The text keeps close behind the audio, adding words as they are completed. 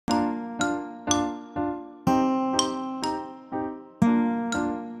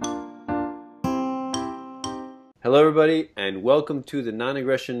Hello, everybody, and welcome to the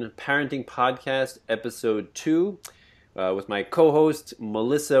Non-Aggression Parenting Podcast, Episode 2, with my co-host,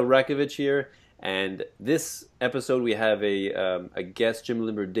 Melissa Rakovich here. And this episode, we have a guest, Jim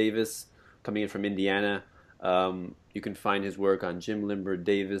Limber-Davis, coming in from Indiana. You can find his work on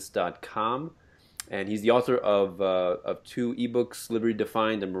jimlimberdavis.com. And he's the author of two ebooks, Liberty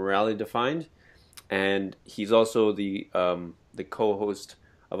Defined and Morality Defined. And he's also the co-host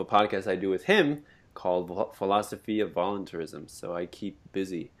of a podcast I do with him called Philosophy of Voluntarism. So I keep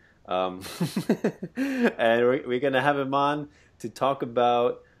busy. And we're going to have him on to talk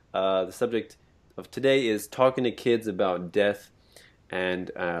about the subject of today is talking to kids about death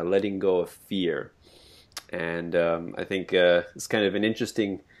and letting go of fear. And I think it's kind of an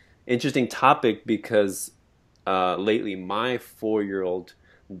interesting topic because lately my 4-year-old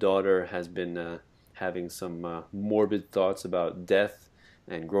daughter has been having some morbid thoughts about death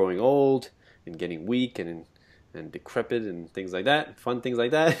and growing old and getting weak and decrepit and things like that, fun things like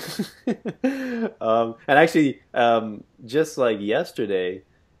that. And actually, just like yesterday,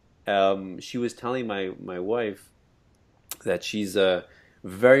 she was telling my wife that she's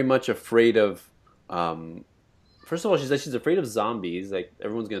very much afraid of. First of all, she said she's afraid of zombies, like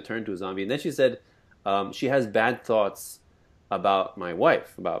everyone's going to turn into a zombie. And then she said she has bad thoughts about my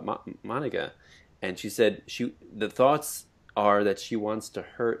wife, about Monica. And she said the thoughts are that she wants to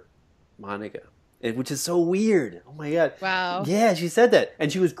hurt Monica, which is so weird. Oh my God. Wow. Yeah, she said that.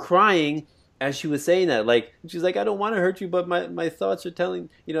 And she was crying as she was saying that. Like, she's like, I don't want to hurt you, but my thoughts are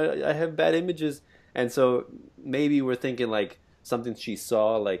telling, I have bad images. And so maybe we're thinking like something she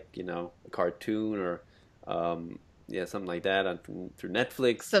saw, like, a cartoon or, something like that through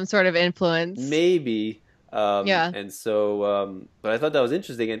Netflix. Some sort of influence. Maybe. Yeah. And so, but I thought that was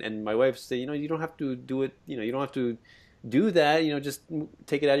interesting. And my wife said, you don't have to do it, you don't have to do that, just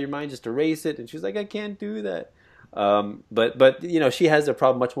take it out of your mind, just erase it. And she's like, I can't do that. But she has a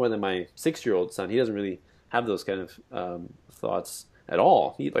problem much more than my 6-year-old son. He doesn't really have those kind of thoughts at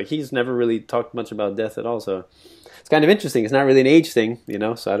all. He's never really talked much about death at all. So it's kind of interesting. It's not really an age thing,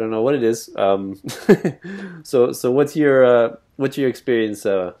 so I don't know what it is. So what's your experience,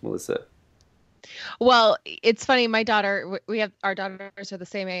 Melissa? Well, it's funny. My daughter, our daughters are the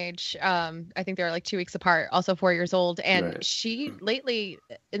same age. I think they're like 2 weeks apart, also 4 years old. And Right. she lately,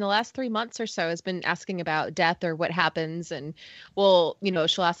 in the last 3 months or so, has been asking about death or what happens. And she'll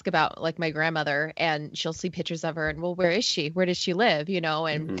ask about like my grandmother and she'll see pictures of her and, well, where is she? Where does she live?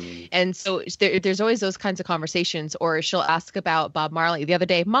 And so there's always those kinds of conversations. Or she'll ask about Bob Marley. The other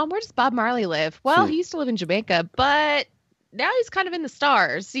day, Mom, where does Bob Marley live? Well, he used to live in Jamaica, but now he's kind of in the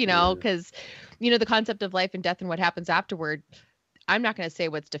stars, because the concept of life and death and what happens afterward. I'm not going to say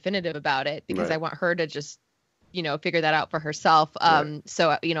what's definitive about it because Right. I want her to just, figure that out for herself. Right.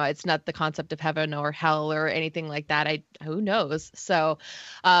 So, it's not the concept of heaven or hell or anything like that. Who knows? So,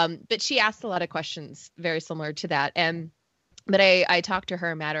 but she asked a lot of questions very similar to that. But I talked to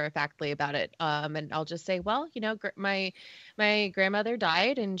her matter of factly about it. And I'll just say, well, my grandmother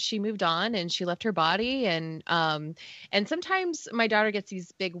died and she moved on and she left her body. And sometimes my daughter gets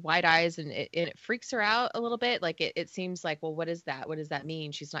these big wide eyes and it freaks her out a little bit. Like it seems like, well, what is that? What does that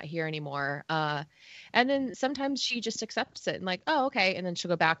mean? She's not here anymore. And then sometimes she just accepts it and like, oh, okay. And then she'll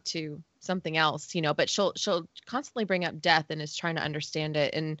go back to something else, but she'll constantly bring up death and is trying to understand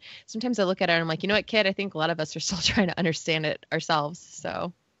it. And sometimes I look at her and I'm like, you know what, kid, I think a lot of us are still trying to understand it ourselves.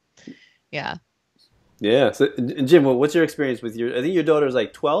 So yeah. Yeah. So, Jim, what's your experience with I think your daughter's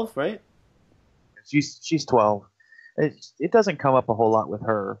like 12, right? She's 12. It doesn't come up a whole lot with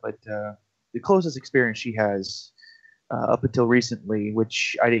her, but the closest experience she has up until recently,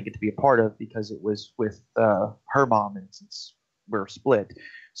 which I didn't get to be a part of because it was with her mom, and since we're split,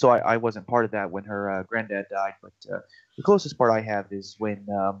 so I wasn't part of that when her granddad died. But the closest part I have is when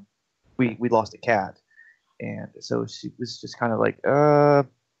we lost a cat, and so she was just kind of like,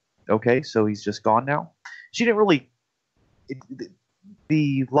 okay, so he's just gone now. She didn't really.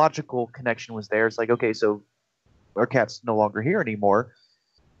 The logical connection was there. It's like, okay, so our cat's no longer here anymore.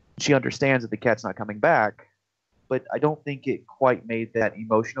 She understands that the cat's not coming back, but I don't think it quite made that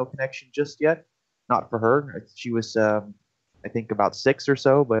emotional connection just yet. Not for her. She was, I think, about 6 or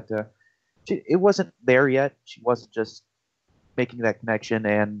so, but it wasn't there yet. She wasn't just making that connection,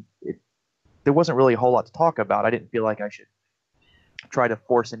 and there wasn't really a whole lot to talk about. I didn't feel like I should try to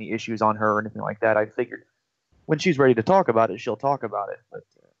force any issues on her or anything like that. I figured when she's ready to talk about it, she'll talk about it. But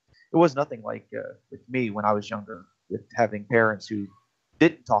it was nothing like with me when I was younger, with having parents who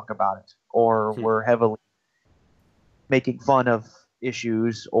didn't talk about it or were heavily making fun of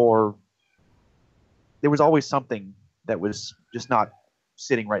issues, or there was always something that was just not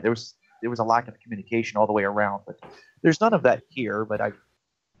sitting right. There was there was a lack of communication all the way around. But there's none of that here. But I'm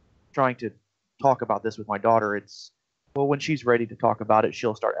trying to talk about this with my daughter. It's, well, when she's ready to talk about it,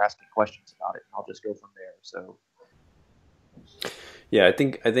 she'll start asking questions about it, and I'll just go from there. So. Yeah, I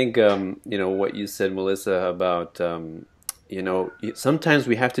think you know what you said, Melissa, about you know, sometimes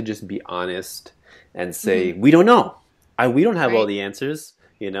we have to just be honest and say we don't know. We don't have all Right. the answers.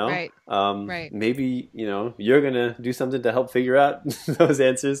 You know, Right. Right. maybe you know you're gonna do something to help figure out those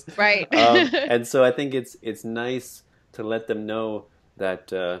answers. Right. And so I think it's nice to let them know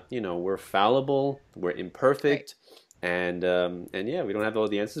that you know, we're fallible, we're imperfect. And yeah, we don't have all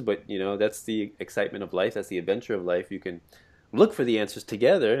the answers, but you know, that's the excitement of life. That's the adventure of life. You can look for the answers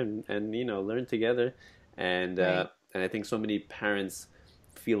together and you know, learn together. And Right. and I think so many parents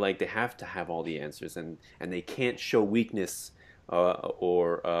feel like they have to have all the answers, and they can't show weakness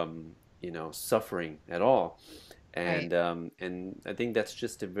or you know, suffering at all. Right. And I think that's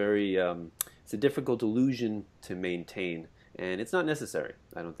just a very it's a difficult illusion to maintain, and it's not necessary,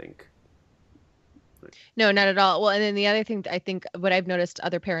 I don't think. No, not at all. Well, and then the other thing I think what I've noticed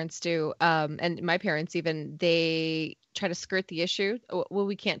other parents do, and my parents even, they try to skirt the issue. Well,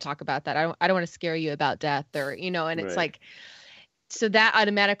 we can't talk about that. I don't want to scare you about death, or, you know, and it's Right. like, so that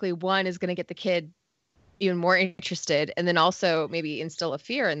automatically one is going to get the kid even more interested, and then also maybe instill a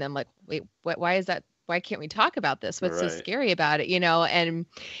fear in them, like, wait, why is that? Why can't we talk about this? What's so Right. scary about it? You know, and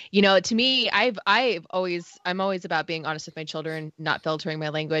you know, to me, I'm always about being honest with my children, not filtering my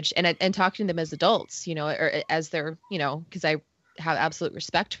language, and talking to them as adults, you know, or as they're, you know, because I have absolute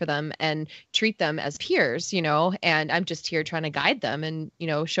respect for them and treat them as peers, you know, and I'm just here trying to guide them and, you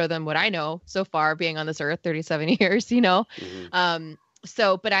know, show them what I know so far being on this earth 37 years, you know. Hmm.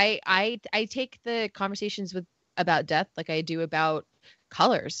 So, but I take the conversations with about death like I do about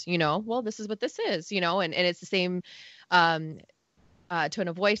colors, you know. Well, this is what this is, you know, and it's the same um tone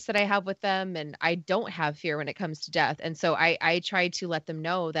of voice that I have with them, and I don't have fear when it comes to death. And so I try to let them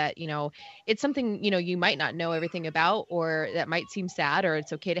know that, you know, it's something, you know, you might not know everything about, or that might seem sad, or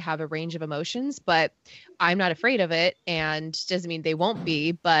it's okay to have a range of emotions, but I'm not afraid of it, and doesn't mean they won't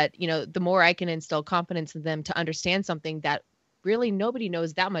be. But, you know, the more I can instill confidence in them to understand something that really nobody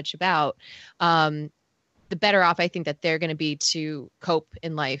knows that much about, the better off I think that they're going to be to cope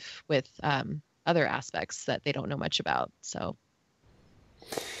in life with other aspects that they don't know much about. So.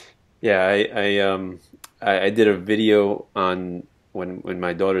 Yeah, I did a video on when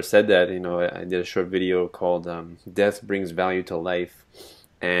my daughter said that, you know, I did a short video called "Death Brings Value to Life,"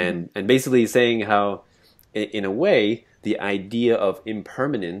 Mhm. and basically saying how, in a way, the idea of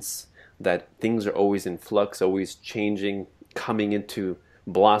impermanence, that things are always in flux, always changing, coming into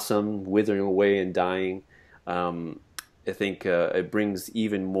blossom, withering away, and dying. Um, I think it brings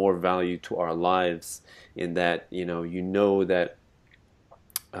even more value to our lives in that, you know that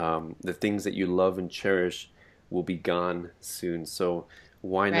the things that you love and cherish will be gone soon. So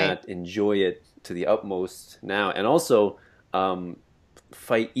why Right. not enjoy it to the utmost now, and also um,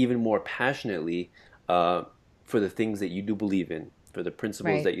 fight even more passionately for the things that you do believe in, for the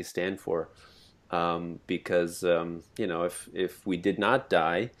principles Right. that you stand for. Because if we did not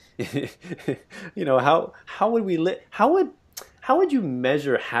die, how would we live? How would you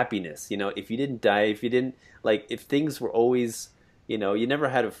measure happiness? If you didn't die, if you didn't, like, if things were always, you never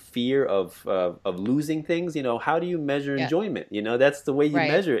had a fear of losing things. How do you measure Yeah. enjoyment? That's the way you Right.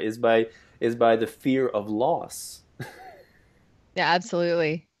 measure, is by the fear of loss, Yeah,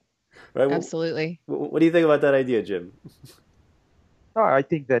 absolutely. right? Absolutely. What do you think about that idea, Jim? No, I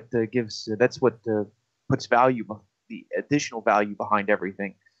think that gives that's what puts value, the additional value behind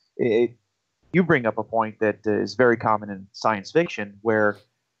everything. You bring up a point that is very common in science fiction, where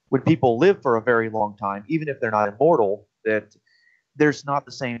when people live for a very long time, even if they're not immortal, that there's not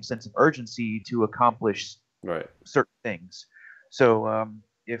the same sense of urgency to accomplish Right. certain things. So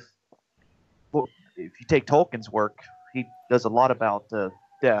if you take Tolkien's work, he does a lot about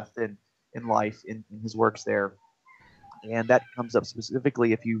death and in life in his works there, and that comes up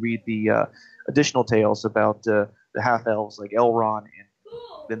specifically if you read the additional tales about the half elves like Elrond and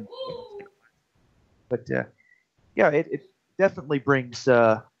then. But yeah, it definitely brings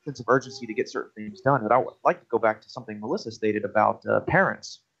a sense of urgency to get certain things done. But I would like to go back to something Melissa stated about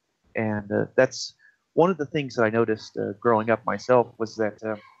parents, and that's one of the things that I noticed growing up myself was that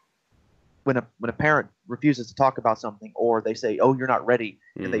when a parent refuses to talk about something, or they say, "Oh, you're not ready,"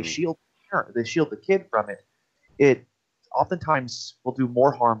 and Mm. they shield the kid from it, it oftentimes will do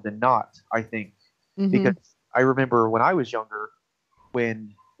more harm than not, I think, because Hmm. I remember when I was younger,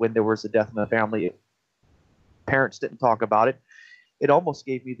 when there was a death in the family, parents didn't talk about it. It almost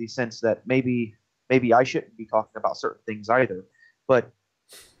gave me the sense that maybe I shouldn't be talking about certain things either. But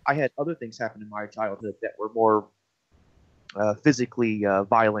I had other things happen in my childhood that were more physically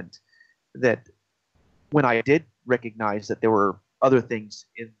violent. That when I did recognize that there were other things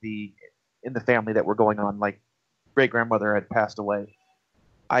in the family that were going on, like great grandmother had passed away,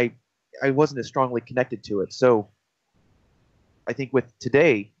 I wasn't as strongly connected to it. So I think with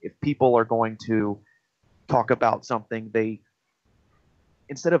today, if people are going to talk about something, they,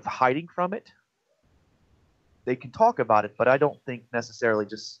 instead of hiding from it, they can talk about it, but I don't think necessarily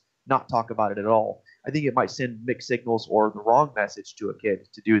just not talk about it at all. I think it might send mixed signals or the wrong message to a kid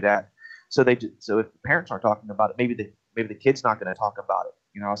to do that. So so if the parents aren't talking about it, maybe the kid's not going to talk about it.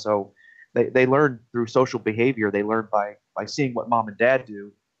 So they learn through social behavior. They learn by seeing what mom and dad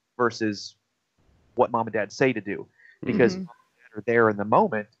do versus what mom and dad say to do, because mom and dad are there in the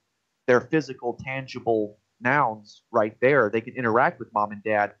moment. They're physical, tangible nouns right there. They can interact with mom and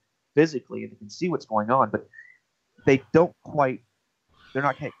dad physically and they can see what's going on, but they're not quite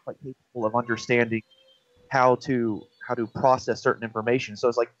capable of understanding how to process certain information. So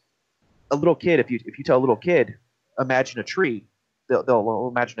it's like a little kid. If you tell a little kid, imagine a tree, they'll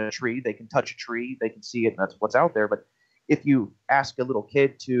imagine a tree. They can touch a tree. They can see it. And that's what's out there. But if you ask a little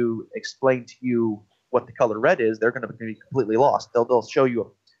kid to explain to you what the color red is, they're going to be completely lost. They'll show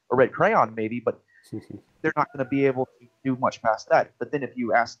you a red crayon maybe, but they're not going to be able to do much past that. But then if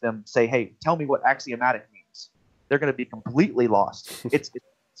you ask them, say, hey, tell me what axiomatic means, they're going to be completely lost. It's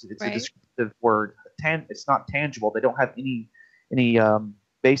right. A descriptive word. It's not tangible. They don't have any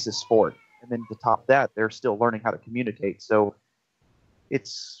basis for it. And then to top that, they're still learning how to communicate. So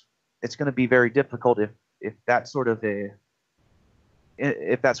it's going to be very difficult if that sort of a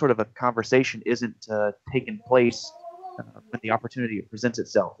conversation isn't taking place when the opportunity presents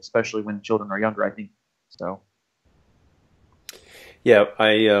itself, especially when children are younger, I think. So. Yeah,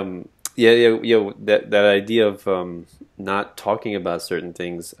 that idea of not talking about certain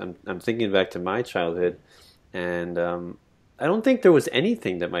things. I'm thinking back to my childhood, and I don't think there was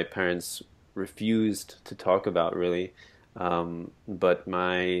anything that my parents refused to talk about really. But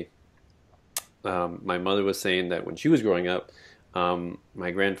my mother was saying that when she was growing up,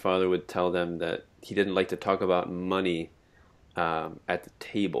 my grandfather would tell them that he didn't like to talk about money at the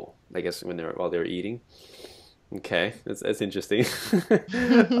table, I guess while they were eating. Okay, that's interesting.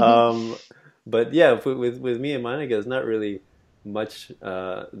 But yeah, with me and mine, I guess not really much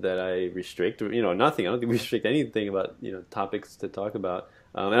that I restrict, or nothing. I don't think we restrict anything about topics to talk about.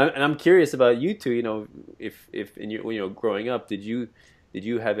 And I'm curious about you two. If in your growing up, did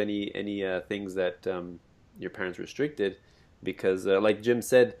you have any things that your parents restricted? Because like Jim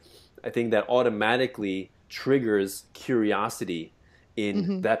said, I think that automatically triggers curiosity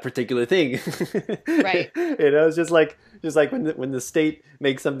in that particular thing. Right. It's just like when the state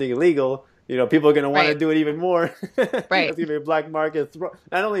makes something illegal, people are going to want to do it even more. Right. It's going to be a black market,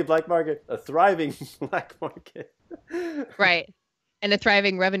 not only a black market, a thriving black market. Right. And a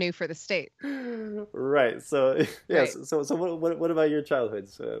thriving revenue for the state. Right. So yes. Right. So what about your childhood?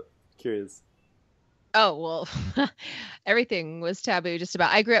 So curious. Oh, well, everything was taboo just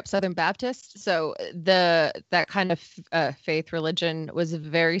about. I grew up Southern Baptist, so that kind of faith religion was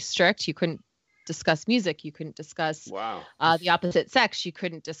very strict. You couldn't discuss music. You couldn't discuss the opposite sex. You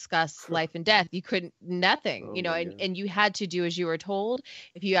couldn't discuss life and death. You couldn't nothing, and you had to do as you were told.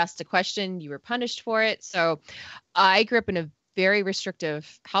 If you asked a question, you were punished for it. So I grew up in a very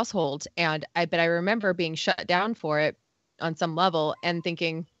restrictive household, but I remember being shut down for it on some level and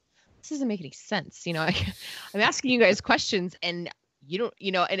thinking, this doesn't make any sense. I'm asking you guys questions and you don't,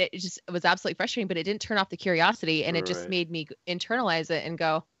 and it was absolutely frustrating, but it didn't turn off the curiosity, and it just made me internalize it and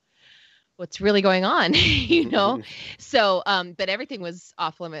go, what's really going on? So, but everything was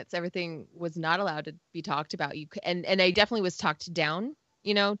off limits. Everything was not allowed to be talked about. And I definitely was talked down,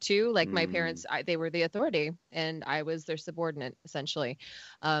 too. Like my parents, they were the authority and I was their subordinate essentially.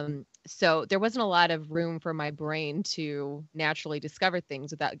 So there wasn't a lot of room for my brain to naturally discover things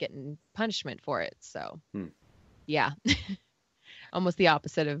without getting punishment for it. So yeah, almost the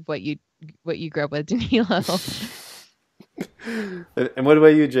opposite of what you grew up with, Danilo. And what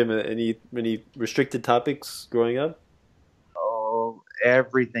about you, Jim? Any restricted topics growing up? Oh,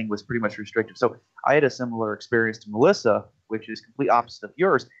 everything was pretty much restricted. So I had a similar experience to Melissa, which is complete opposite of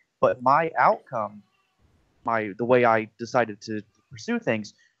yours. But my outcome, the way I decided to pursue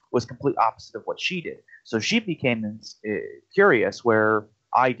things, was complete opposite of what she did. So she became curious where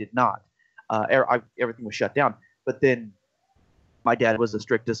I did not. Everything was shut down. But then my dad was a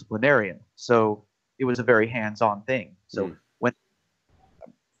strict disciplinarian, so it was a very hands-on thing. So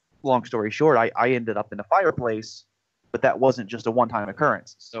long story short, I ended up in a fireplace, but that wasn't just a one-time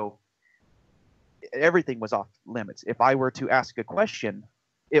occurrence. So everything was off limits. If I were to ask a question,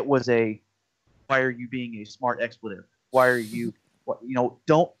 it was why are you being a smart expletive? Why are you,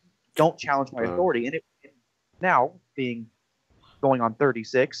 don't challenge my authority. And now going on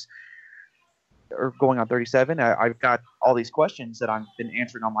 36 or going on 37, I've got all these questions that I've been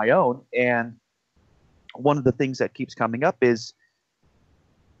answering on my own. And one of the things that keeps coming up is,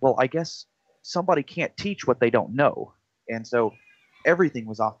 well, I guess somebody can't teach what they don't know. And so everything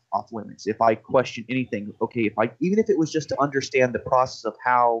was off limits. If I questioned anything, okay, even if it was just to understand the process of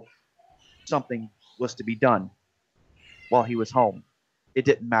how something was to be done while he was home, it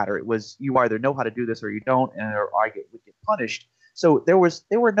didn't matter. It was, you either know how to do this or you don't, or I would get punished. So there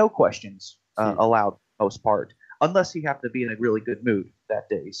were no questions allowed, most part, unless he happened to be in a really good mood that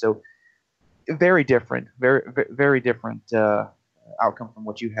day. So very different, very, very different outcome from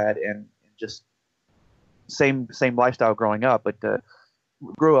what you had, and just same lifestyle growing up, but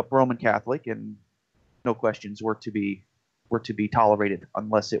grew up Roman Catholic, and no questions were to be tolerated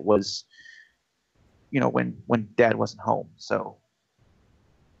unless it was, when Dad wasn't home. So.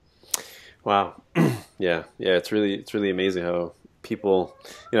 Wow. Yeah. It's really amazing how people,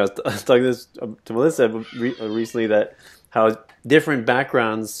 I was talking this to Melissa recently, that how different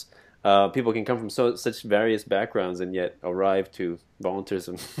backgrounds, people can come from such various backgrounds and yet arrive to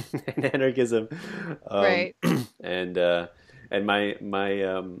voluntarism and anarchism. Right. And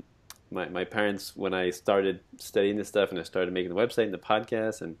my parents, when I started studying this stuff and I started making the website and the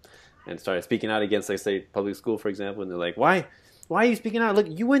podcast and started speaking out against, like, say, public school, for example, and they're like, why are you speaking out? Look,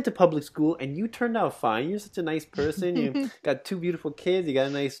 you went to public school and you turned out fine. You're such a nice person. You got 2 beautiful kids. You got a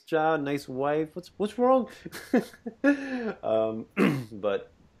nice job, nice wife. What's wrong?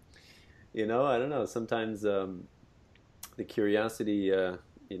 But I don't know. Sometimes the curiosity,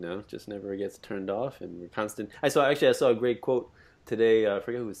 just never gets turned off, and we're constant. I saw a great quote today. I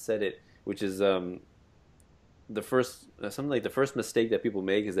forget who said it, which is something like the first mistake that people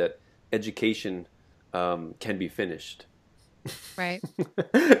make is that education can be finished. Right.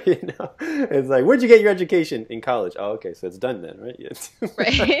 It's like, where'd you get your education? In college. Oh, okay, so it's done then, right? Yes.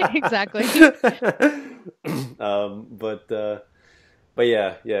 Right. Exactly. But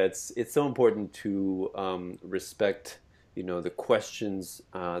yeah, it's so important to respect, the questions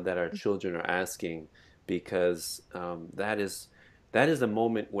that our children are asking, because that is a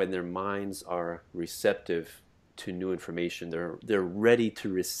moment when their minds are receptive to new information. They're ready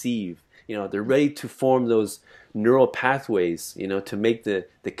to receive. They're ready to form those neural pathways, to make the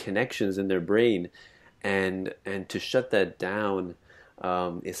connections in their brain, and to shut that down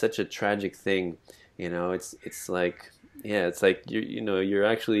is such a tragic thing. It's like, it's like you're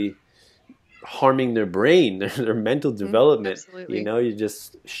actually harming their brain, their mental development. Absolutely. You're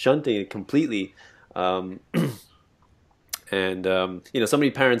just shunting it completely. And so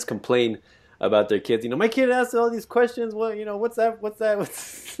many parents complain about their kids. My kid asks all these questions. Well, what's that?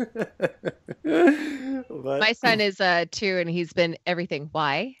 But my son is 2, and he's been everything.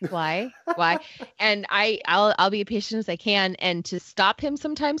 Why? And I'll be as patient as I can, and to stop him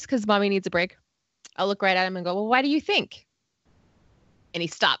sometimes, because mommy needs a break, I'll look right at him and go, well, why do you think? And he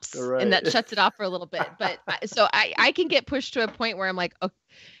stops, right. And that shuts it off for a little bit. But so I can get pushed to a point where I'm like, oh,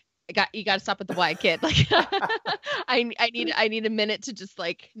 you got to stop at the why, kid. Like, I need a minute to just,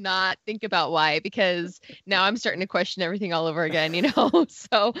 like, not think about why, because now I'm starting to question everything all over again,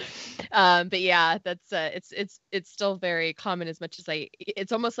 So, but yeah, that's it's still very common. As much as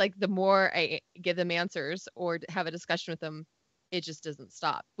it's almost like the more I give them answers or have a discussion with them, it just doesn't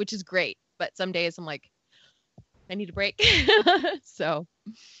stop, which is great. But some days I'm like, I need a break. So.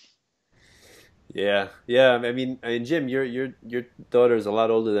 Yeah. I mean, Jim, your daughter is a lot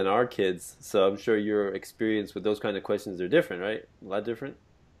older than our kids, so I'm sure your experience with those kind of questions are different, right? A lot different.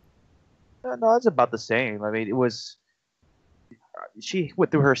 No, it's about the same. I mean, she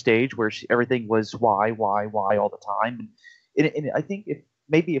went through her stage where everything was why all the time, and I think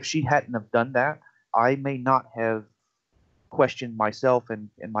if she hadn't have done that, I may not have questioned myself and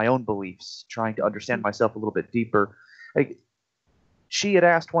my own beliefs, trying to understand myself a little bit deeper. Like, she had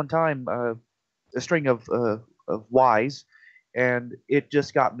asked one time a string of whys, and it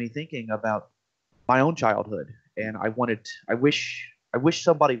just got me thinking about my own childhood. And I wish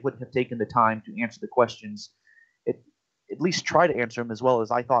somebody would have taken the time to answer the questions, at least try to answer them as well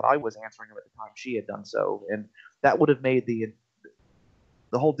as I thought I was answering them at the time she had done so. And that would have made the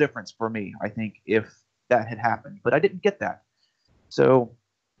whole difference for me, I think, if that had happened. But I didn't get that. So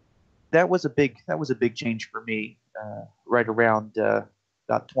that was a big change for me, right around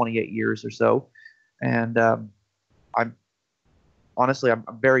about 28 years or so. And I'm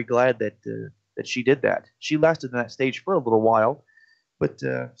very glad that she did that. She lasted in that stage for a little while, but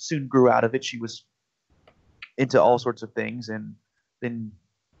soon grew out of it. She was into all sorts of things, and then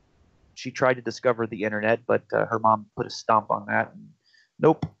she tried to discover the internet, but her mom put a stomp on that. And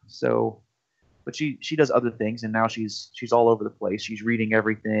nope. So, but she does other things, and now she's all over the place. She's reading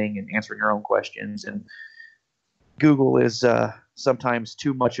everything and answering her own questions. And Google is sometimes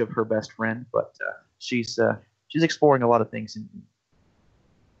too much of her best friend, but she's exploring a lot of things, and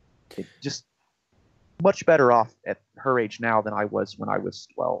just much better off at her age now than I was when I was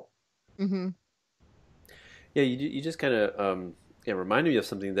 12. Mm-hmm. Yeah, you just kind of reminded me of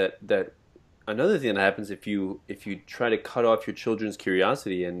something that another thing that happens if you try to cut off your children's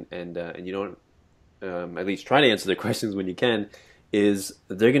curiosity and you don't at least try to answer their questions when you can, is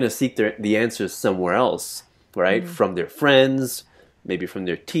they're going to seek the answers somewhere else, right? Mm-hmm. From their friends, maybe from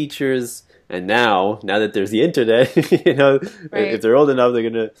their teachers, and now that there's the internet, you know, right. If they're old enough, they're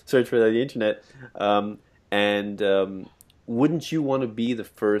going to search for the internet. Wouldn't you want to be the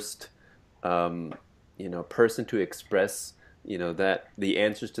first, person to express, that the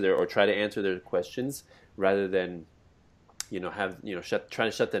answers to or try to answer their questions, rather than, try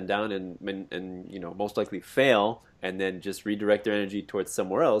to shut them down and most likely fail, and then just redirect their energy towards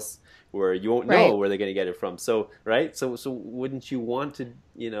somewhere else where you won't know where they're going to get it from. So, right. So wouldn't you want to,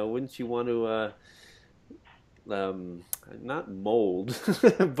 not mold,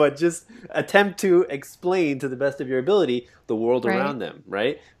 but just attempt to explain to the best of your ability the world around them,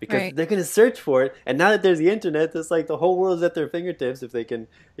 right? Because they're going to search for it, and now that there's the internet, it's like the whole world is at their fingertips if they can,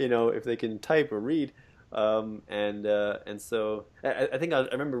 if they can type or read. And so I think I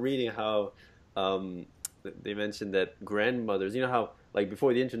remember reading how they mentioned that grandmothers, how like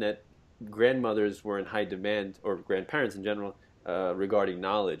before the internet, grandmothers were in high demand, or grandparents in general, regarding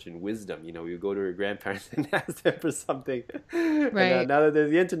knowledge and wisdom. You go to your grandparents and ask them for something. Right. And now that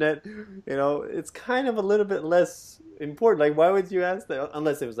there's the internet, it's kind of a little bit less important. Like, why would you ask that?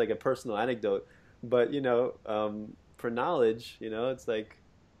 Unless it was like a personal anecdote. But, for knowledge, it's like,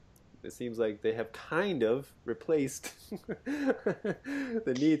 it seems like they have kind of replaced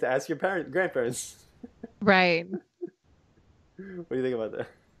the need to ask your grandparents. Right. What do you think about that?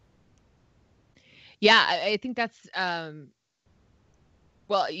 Yeah, I think that's,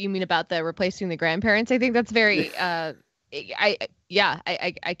 well, you mean about the replacing the grandparents? I think that's very, I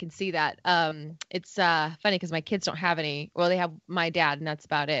can see that. It's funny because my kids don't have any. Well, they have my dad, and that's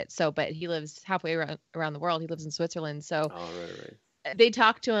about it. So, but he lives halfway around the world. He lives in Switzerland. So, right. They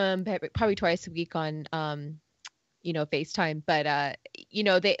talk to him probably twice a week on, FaceTime. But,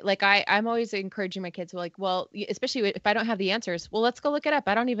 they like, I'm always encouraging my kids, like, well, especially if I don't have the answers, well, let's go look it up.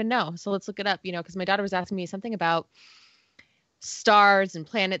 I don't even know. So let's look it up, because my daughter was asking me something about stars and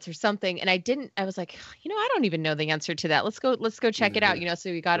planets or something. And I was like, I don't even know the answer to that. Let's go check it out. So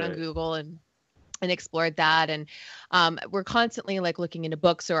we got on Google and explored that. And we're constantly like looking into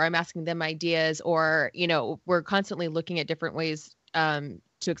books, or I'm asking them ideas, or, we're constantly looking at different ways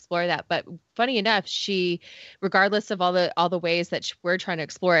to explore that. But funny enough, she, regardless of all the ways that we're trying to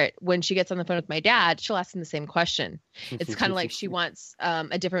explore it, when she gets on the phone with my dad, she'll ask him the same question. It's kind of like she wants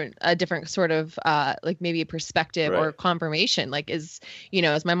a different sort of like maybe a perspective or confirmation. Like, is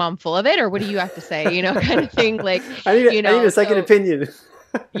my mom full of it, or what do you have to say? Kind of thing. Like, I need a second opinion.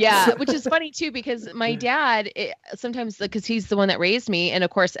 Yeah, which is funny too, because my dad sometimes, because he's the one that raised me, and of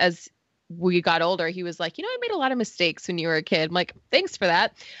course, as we got older, he was like, I made a lot of mistakes when you were a kid. I'm like, thanks for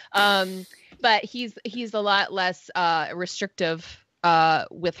that. But he's a lot less restrictive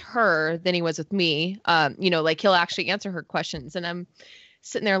with her than he was with me. Like he'll actually answer her questions, and I'm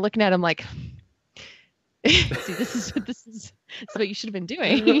sitting there looking at him like, see, this is what you should have been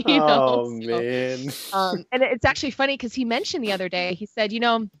doing. Man. And it's actually funny because he mentioned the other day, he said,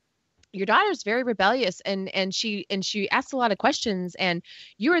 your daughter's very rebellious, and she asks a lot of questions, and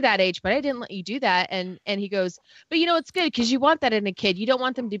you were that age, but I didn't let you do that. And he goes, but it's good because you want that in a kid. You don't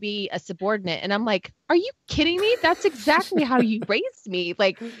want them to be a subordinate. And I'm like, are you kidding me? That's exactly how you raised me.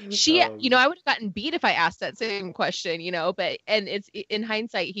 Like I would have gotten beat if I asked that same question, but it's in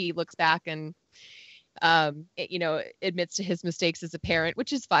hindsight, he looks back and admits to his mistakes as a parent,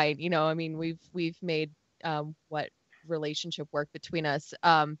 which is fine. I mean, we've made what relationship work between us.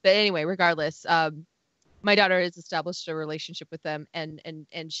 But anyway, regardless, my daughter has established a relationship with them, and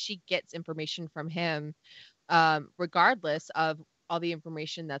she gets information from him, regardless of all the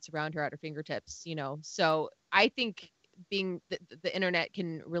information that's around her at her fingertips. So I think being the internet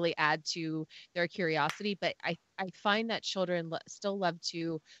can really add to their curiosity, but I find that children still love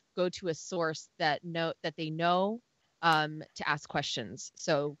to go to a source that they know to ask questions.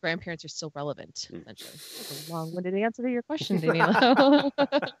 So grandparents are still relevant, essentially. That's a long-winded answer to your question, Daniela.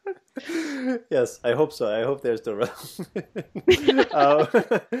 Yes, I hope so. I hope they're still relevant.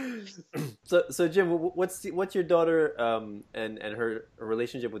 So Jim, what's your daughter and her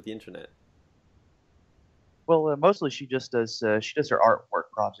relationship with the internet? Well, mostly she does her artwork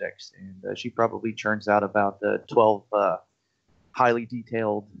projects, and she probably churns out about 12 highly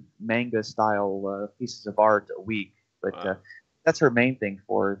detailed manga style pieces of art a week. But Wow. that's her main thing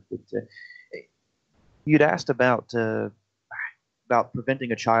for it. You'd asked about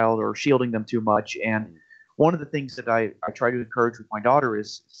preventing a child or shielding them too much, and one of the things that I try to encourage with my daughter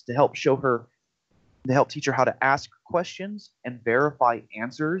is to help teach her how to ask questions and verify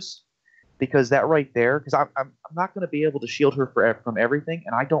answers, because that right there, because I'm not going to be able to shield her from everything,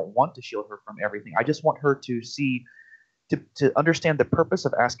 and I don't want to shield her from everything. I just want her to see to understand the purpose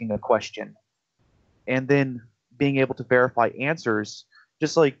of asking a question, and then being able to verify answers,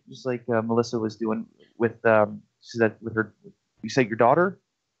 just like Melissa was doing with with her. You say your daughter?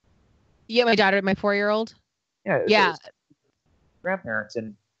 Yeah, my daughter, my 4-year-old. Yeah. Yeah. Grandparents,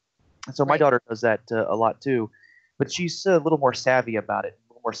 and so my Right. daughter does that a lot too, but she's a little more savvy about it,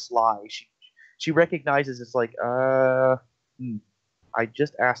 a little more sly. She recognizes it's like, I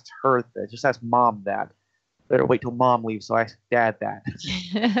just asked her that, just asked mom that. Better wait till mom leaves, so I asked dad that.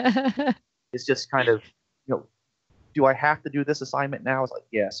 It's just kind of, do I have to do this assignment now? It's like,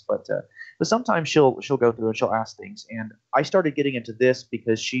 yes, but sometimes she'll go through and she'll ask things. And I started getting into this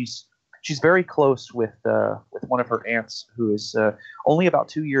because she's very close with one of her aunts who is only about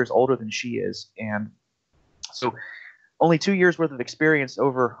 2 years older than she is, and so only 2 years worth of experience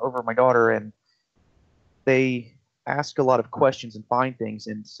over my daughter, and they ask a lot of questions and find things.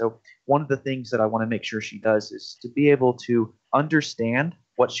 And so one of the things that I want to make sure she does is to be able to understand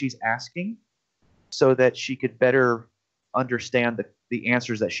what she's asking, so that she could better understand the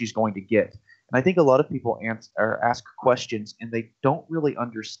answers that she's going to get. And I think a lot of people ask questions and they don't really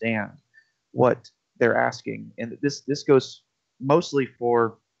understand what they're asking. And this goes mostly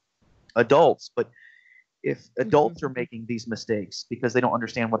for adults, but if adults are making these mistakes because they don't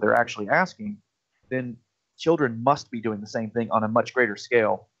understand what they're actually asking, then children must be doing the same thing on a much greater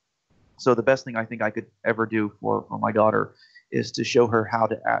scale. So the best thing I think I could ever do for my daughter is to show her how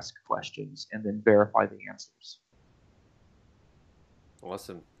to ask questions and then verify the answers.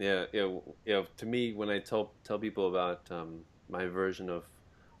 Awesome. Yeah. To me, when I tell people about my version of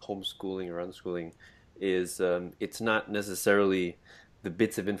homeschooling or unschooling, is it's not necessarily the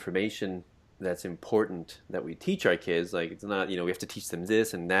bits of information that's important that we teach our kids. Like, it's not, we have to teach them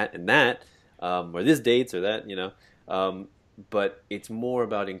this and that, or this dates or that, but it's more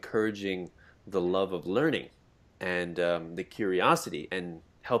about encouraging the love of learning and the curiosity, and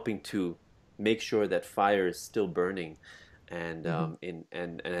helping to make sure that fire is still burning, and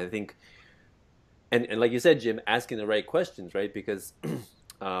and I think, and like you said, Jim, asking the right questions, right? Because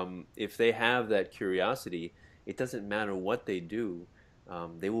if they have that curiosity, it doesn't matter what they do.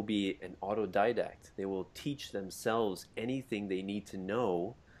 They will be an autodidact. They will teach themselves anything they need to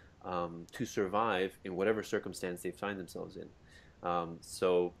know to survive in whatever circumstance they find themselves in.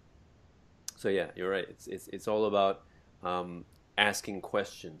 So yeah, you're right. It's all about asking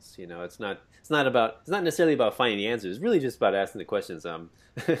questions. It's not necessarily about finding the answers. It's really just about asking the questions.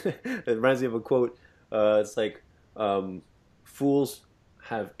 It reminds me of a quote. It's like, fools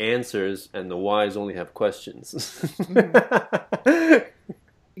have answers and the wise only have questions.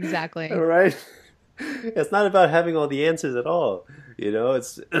 Exactly. Right? It's not about having all the answers at all.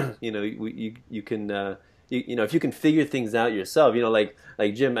 It's you can if you can figure things out yourself,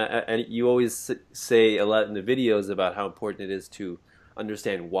 like Jim, and you always say a lot in the videos about how important it is to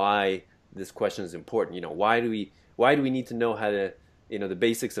understand why this question is important. Why do we need to know how to, the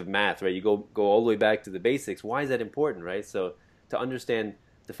basics of math, right? You go all the way back to the basics. Why is that important, right? So to understand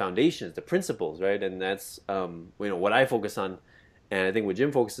the foundations, the principles, right? And that's what I focus on, and I think what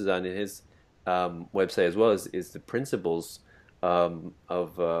Jim focuses on in his website as well is the principles of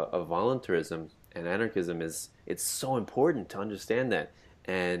voluntarism and anarchism. It's so important to understand that,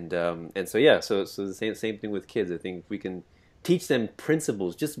 and so yeah, so the same thing with kids. I think if we can teach them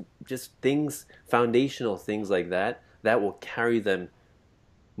principles, just things, foundational things like that will carry them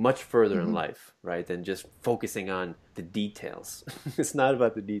much further in life, right, than just focusing on the details. It's not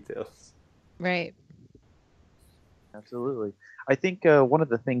about the details. Right. Absolutely. I think one of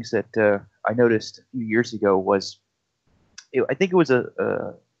the things that I noticed a few years ago was, I think it was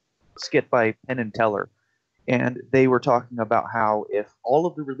a skit by Penn and Teller, and they were talking about how if all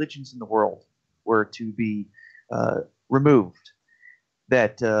of the religions in the world were to be removed,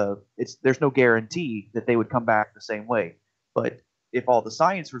 that there's no guarantee that they would come back the same way. But if all the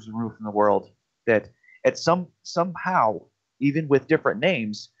science was removed from the world, that at somehow, even with different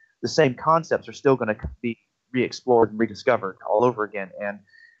names, the same concepts are still going to be re-explored and rediscovered all over again. And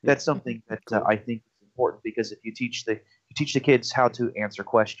that's something that I think is important, because if you teach the kids how to answer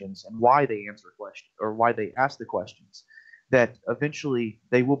questions and why they answer questions or why they ask the questions, that eventually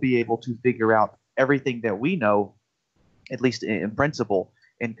they will be able to figure out everything that we know, at least in principle,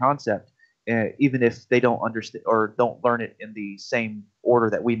 in concept, even if they don't understand or don't learn it in the same order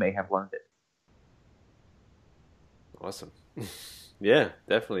that we may have learned it. Awesome. Yeah,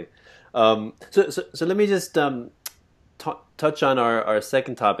 definitely. So let me just touch on our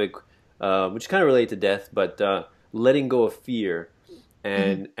second topic, which kind of relates to death, but letting go of fear,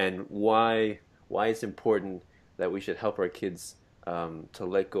 and why it's important that we should help our kids to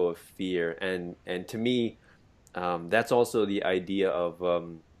let go of fear. And to me, that's also the idea of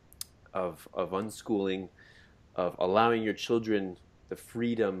unschooling, of allowing your children the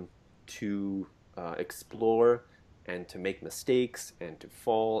freedom to explore and to make mistakes and to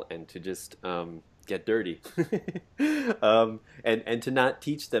fall and to just get dirty, and to not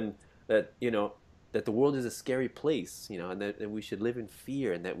teach them that that the world is a scary place, and that we should live in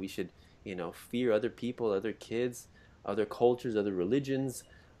fear, and that we should fear other people, other kids, other cultures, other religions,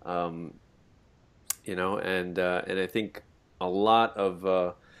 and I think a lot of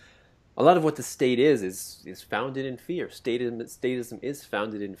what the state is founded in fear. Statism is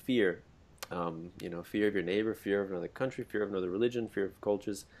founded in fear. Fear of your neighbor, fear of another country, fear of another religion, fear of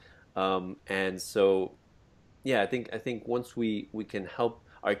cultures, and so, yeah, I think once we can help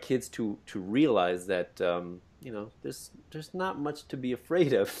our kids to realize that there's not much to be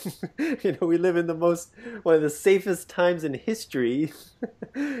afraid of. We live in one of the safest times in history.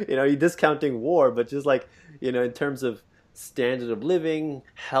 You're discounting war, but just like in terms of standard of living,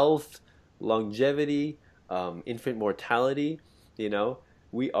 health, longevity, infant mortality,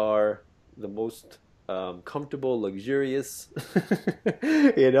 we are the most comfortable, luxurious,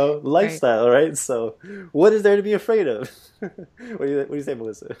 lifestyle, right? So, what is there to be afraid of? What do you say,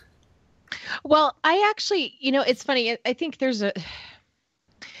 Melissa? Well, I actually, it's funny. I think there's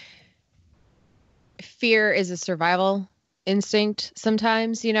fear is a survival instinct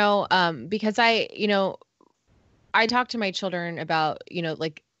sometimes, because I talk to my children about,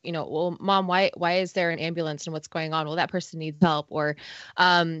 well, Mom, why is there an ambulance and what's going on? Well, that person needs help. Or,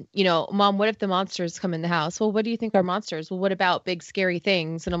 Mom, what if the monsters come in the house? Well, what do you think are monsters? Well, what about big scary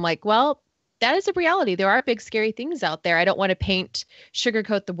things? And I'm like, well, that is a reality. There are big scary things out there. I don't want to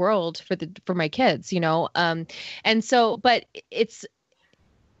sugarcoat the world for my kids, and so, but it's,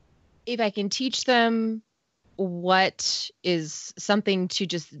 if I can teach them what is something to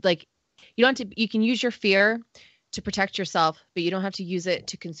just like, you can use your fear to protect yourself, but you don't have to use it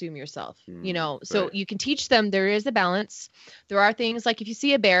to consume yourself, so right. You can teach them there is a balance. There are things like if you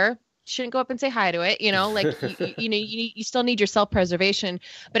see a bear, you shouldn't go up and say hi to it, like you still need your self-preservation.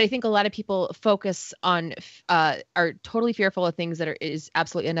 But I think a lot of people focus on are totally fearful of things that is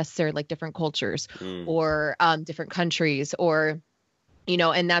absolutely unnecessary, like different cultures or different countries, or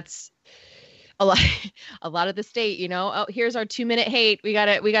and that's a lot of the state, oh, here's our 2-minute hate. We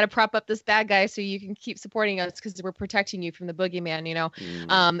gotta prop up this bad guy so you can keep supporting us because we're protecting you from the boogeyman,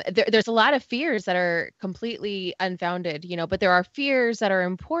 there's a lot of fears that are completely unfounded, but there are fears that are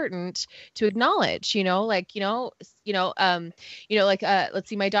important to acknowledge, let's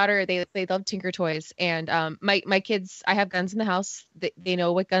see, my daughter, they love Tinker Toys, and my kids, I have guns in the house. They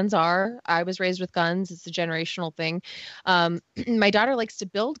know what guns are. I was raised with guns. It's a generational thing. My daughter likes to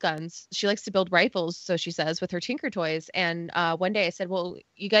build guns. She likes to build rifles, so she says, with her Tinker Toys. And one day I said, well,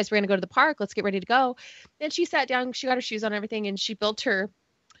 you guys were going to go to the park. Let's get ready to go. And she sat down, she got her shoes on and everything, and she built her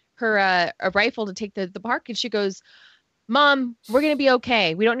a rifle to take the park. And she goes, Mom, we're going to be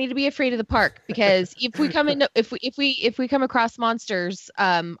okay. We don't need to be afraid of the park, because if we come across monsters,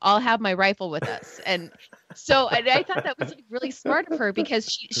 I'll have my rifle with us. And so I thought that was like really smart of her, because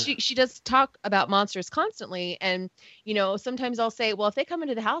she does talk about monsters constantly. And, sometimes I'll say, well, if they come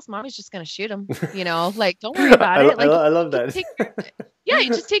into the house, Mommy's just going to shoot them, like, don't worry about it. Like, I love that. Yeah, you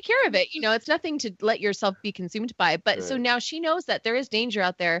just take care of it. It's nothing to let yourself be consumed by. But right. So now she knows that there is danger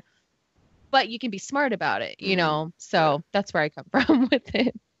out there, but you can be smart about it, so that's where I come from with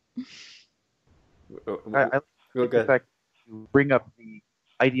it. I like the fact you bring up the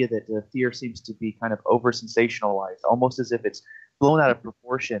idea that fear seems to be kind of over-sensationalized, almost as if it's blown out of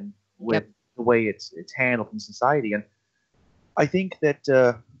proportion with the way it's handled in society. And I think that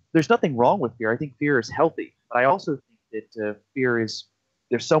there's nothing wrong with fear. I think fear is healthy. But I also think that fear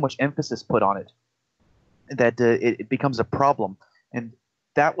there's so much emphasis put on it that it becomes a problem. And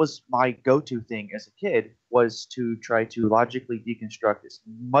that was my go-to thing as a kid, was to try to logically deconstruct as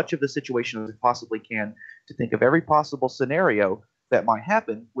much of the situation as I possibly can, to think of every possible scenario that might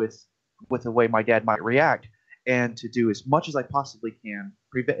happen with the way my dad might react, and to do as much as I possibly can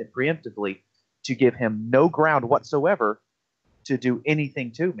preemptively to give him no ground whatsoever to do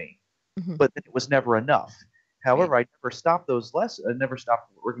anything to me. Mm-hmm. But then it was never enough. However, Right. I never stopped those lessons. I never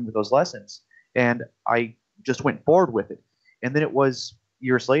stopped working with those lessons, and I just went forward with it. And then it was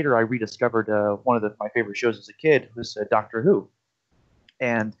years later I rediscovered one of my favorite shows as a kid was Doctor Who.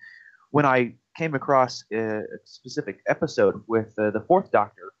 And when I came across a specific episode with the Fourth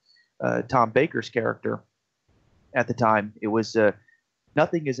Doctor, Tom Baker's character at the time, it was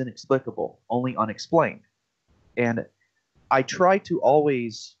nothing is inexplicable, only unexplained. And I tried to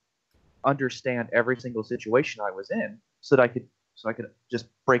always understand every single situation I was in so that I could just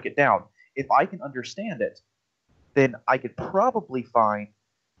break it down. If I can understand it, then I could probably find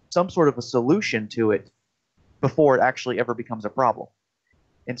some sort of a solution to it before it actually ever becomes a problem.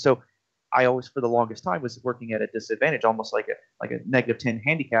 And so I always, for the longest time, was working at a disadvantage, almost like a -10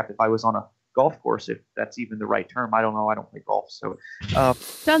 handicap if I was on a golf course, if that's even the right term. I don't know. I don't play golf, so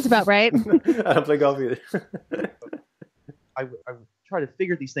Sounds about right. I don't play golf either. I would try to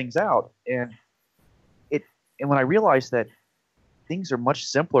figure these things out, and when I realized that things are much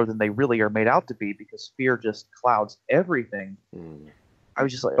simpler than they really are made out to be, because fear just clouds everything, I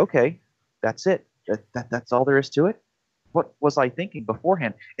was just like, okay, that's it. That's all there is to it. What was I thinking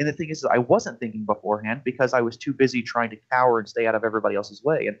beforehand? And the thing is, I wasn't thinking beforehand because I was too busy trying to cower and stay out of everybody else's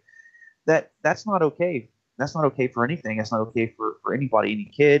way, and that's not okay. That's not okay for anything. That's not okay for anybody, any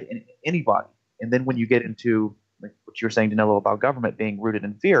kid, and anybody. And then when you get into like what you're saying, Danilo, about government being rooted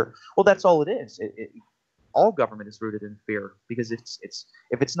in fear, well, that's all it is. All government is rooted in fear, because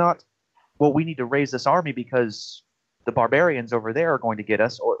if it's not, well, we need to raise this army because the barbarians over there are going to get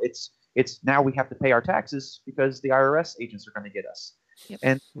us, or it's now we have to pay our taxes because the IRS agents are going to get us. Yep.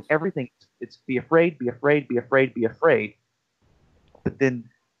 And everything, it's be afraid, be afraid, be afraid, be afraid. But then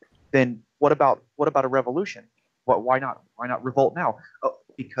what about a revolution? Why not revolt now? Oh,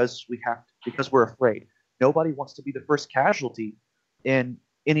 because we're afraid. Nobody wants to be the first casualty in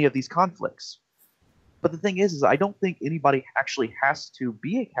any of these conflicts. But the thing is I don't think anybody actually has to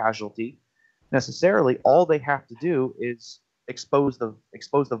be a casualty necessarily. All they have to do is expose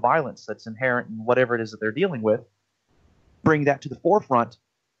the violence that's inherent in whatever it is that they're dealing with, bring that to the forefront,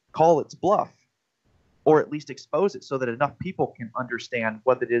 call its bluff, or at least expose it so that enough people can understand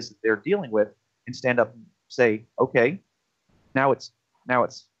what it is that they're dealing with, and stand up and say, okay, now it's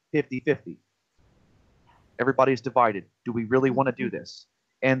 50-50. Everybody's divided. Do we really want to do this?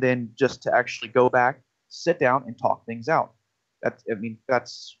 And then just to actually go back, sit down, and talk things out.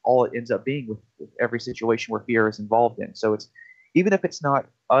 That's all it ends up being with every situation where fear is involved in. So it's, even if it's not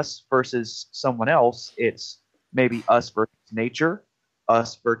us versus someone else, it's maybe us versus nature,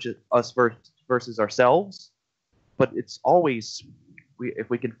 us versus ourselves. But it's always, if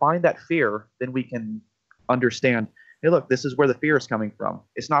we can find that fear, then we can understand, hey, look, this is where the fear is coming from.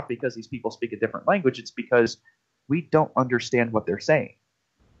 It's not because these people speak a different language. It's because we don't understand what they're saying.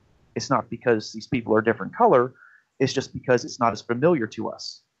 It's not because these people are a different color. It's just because it's not as familiar to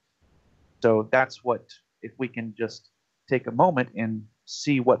us. So that's what, if we can just take a moment and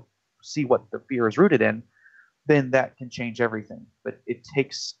see what the fear is rooted in, then that can change everything. But it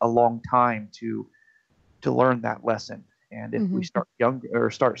takes a long time to learn that lesson. And if we start young or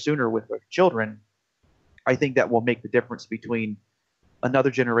start sooner with our children, I think that will make the difference between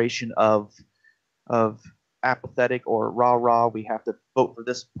another generation of apathetic or rah-rah, we have to vote for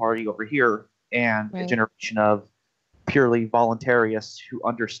this party over here, and a generation of purely voluntarists who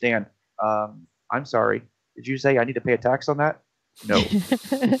understand, I'm sorry, did you say I need to pay a tax on that? No.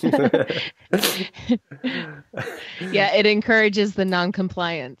 Yeah, it encourages the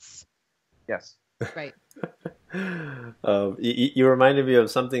non-compliance. Yes. Right. You reminded me of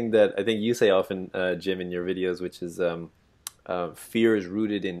something that I think you say often, Jim, in your videos, which is fear is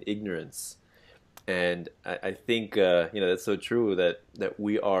rooted in ignorance. And I think that's so true, that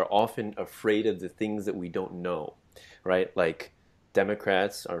we are often afraid of the things that we don't know, right? Like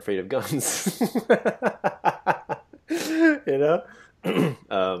Democrats are afraid of guns,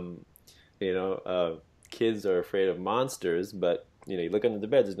 kids are afraid of monsters, but you look under the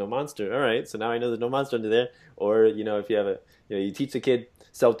bed, there's no monster. All right, so now I know there's no monster under there. Or if you have you teach the kid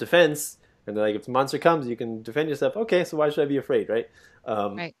self-defense, and they're like, if the monster comes, you can defend yourself. Okay, so why should I be afraid, right?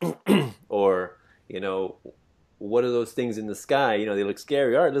 Right. Or what are those things in the sky? They look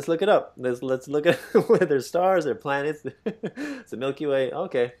scary. All right, let's look it up. Let's look at whether there's stars or planets. It's the Milky Way.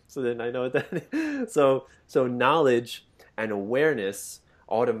 Okay, so then I know what that is. So knowledge and awareness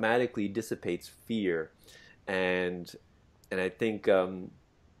automatically dissipates fear, and I think that's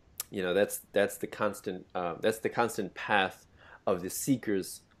the constant path of the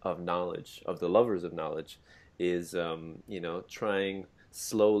seekers of knowledge, of the lovers of knowledge, is trying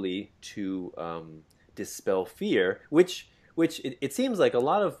slowly to dispel fear, which it seems like a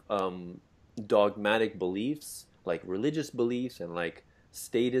lot of dogmatic beliefs, like religious beliefs and like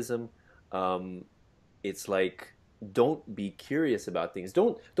statism, it's like, don't be curious about things.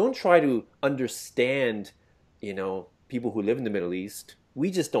 Don't try to understand, people who live in the Middle East.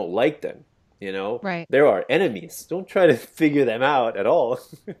 We just don't like them. Right. They're our enemies. Don't try to figure them out at all.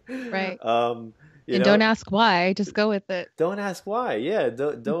 Right. You And know, don't ask why, just go with it. don't ask why. Yeah,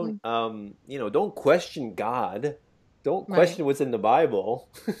 don't question God. Don't Right. question what's in the Bible.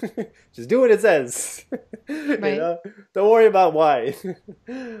 Just do what it says. Right. Don't worry about why.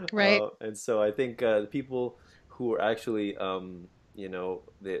 Right. And so I think the people who are actually,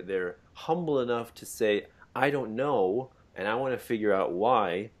 they're humble enough to say, I don't know, and I want to figure out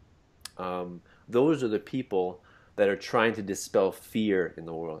why. Those are the people that are trying to dispel fear in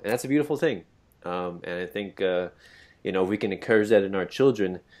the world, and that's a beautiful thing. And I think, if we can encourage that in our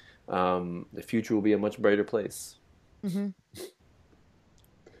children, the future will be a much brighter place. Mm-hmm.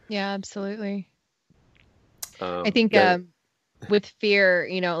 Yeah, absolutely. I I think with fear,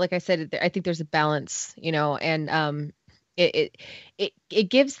 like I said, I think there's a balance, and it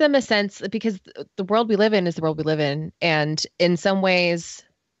gives them a sense, because the world we live in is the world we live in, and in some ways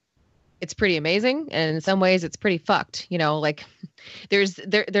it's pretty amazing, and in some ways it's pretty fucked. Like there's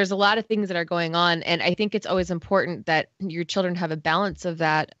a lot of things that are going on, and I think it's always important that your children have a balance of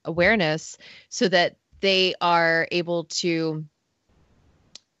that awareness, so that they are able to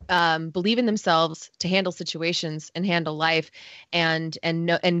believe in themselves to handle situations and handle life, and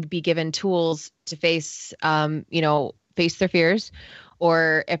be given tools to face face their fears,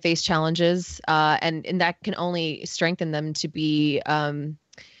 or face challenges, and that can only strengthen them to be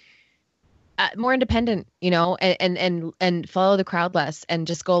more independent, and follow the crowd less, and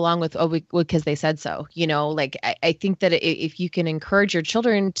just go along with, because they said so. Like I think that if you can encourage your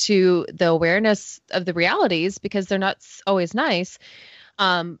children to the awareness of the realities, because they're not always nice,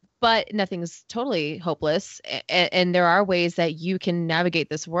 but nothing's totally hopeless, and there are ways that you can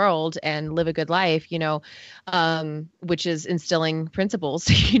navigate this world and live a good life, which is instilling principles,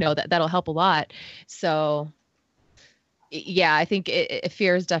 that'll help a lot. So yeah, I think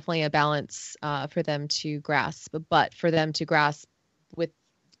fear is definitely a balance for them to grasp, but for them to grasp with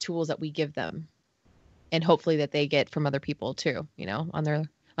tools that we give them, and hopefully that they get from other people too, on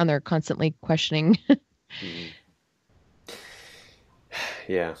their constantly questioning. Mm-hmm.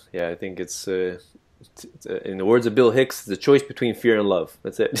 Yeah, I think it's in the words of Bill Hicks, the choice between fear and love.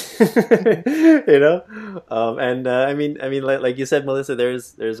 That's it. And I mean, like you said, Melissa,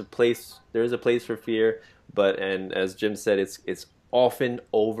 there's a place for fear, and as Jim said, it's often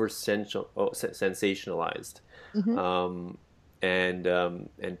sensationalized, Mm-hmm.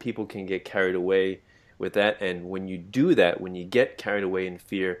 and people can get carried away with that. And when you do that, when you get carried away in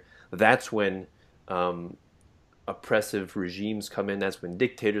fear, that's when oppressive regimes come in. That's when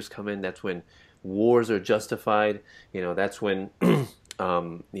dictators come in. That's when wars are justified. That's when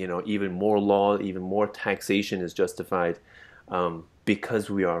even more law, even more taxation is justified, because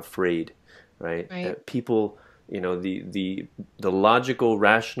we are afraid, right? Right. People, the logical,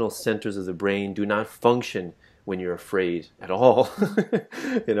 rational centers of the brain do not function when you're afraid at all.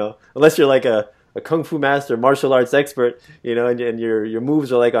 Unless you're like a kung fu master, martial arts expert, and your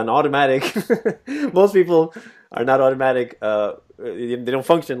moves are like on automatic. Most people are not automatic. They don't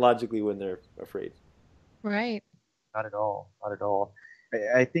function logically when they're afraid. Right. Not at all. Not at all.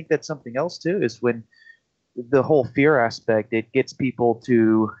 I think that's something else too, is when the whole fear aspect, it gets people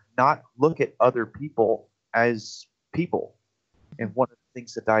to not look at other people as people. And one of the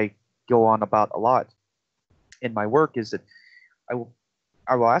things that I go on about a lot in my work is that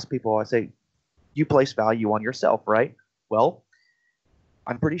I will ask people, I say, you place value on yourself, right? Well,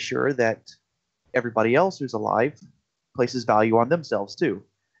 I'm pretty sure that everybody else who's alive places value on themselves too.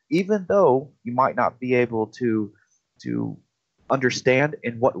 Even though you might not be able to understand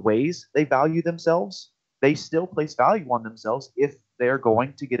in what ways they value themselves, they still place value on themselves if they're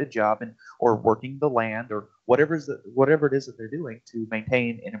going to get a job or working the land or whatever it is that they're doing to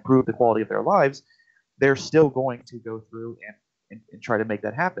maintain and improve the quality of their lives. They're still going to go through and try to make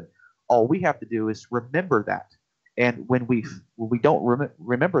that happen. All we have to do is remember that. And when we don't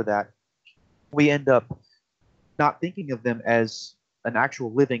remember that, we end up not thinking of them as an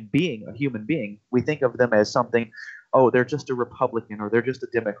actual living being, a human being. We think of them as something oh, they're just a Republican, or they're just a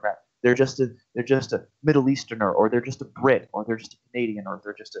Democrat, they're just a Middle Easterner, or they're just a Brit, or they're just a Canadian, or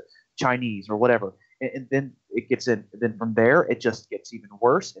they're just a Chinese, or whatever. And then it gets in. And then from there, it just gets even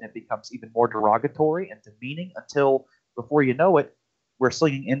worse, and it becomes even more derogatory and demeaning until before you know it, we're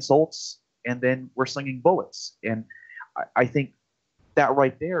slinging insults, and then we're slinging bullets. And I think that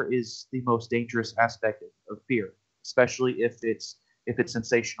right there is the most dangerous aspect of fear, especially if it's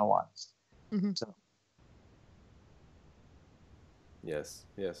sensationalized. Mm-hmm. So Yes,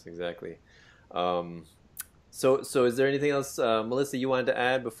 yes, exactly. So is there anything else, Melissa, you wanted to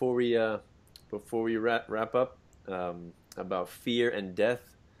add before we wrap up about fear and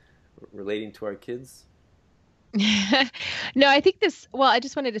death relating to our kids? No, I think well, I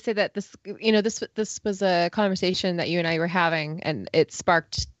just wanted to say that this was a conversation that you and I were having, and it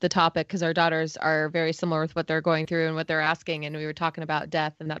sparked the topic because our daughters are very similar with what they're going through and what they're asking, and we were talking about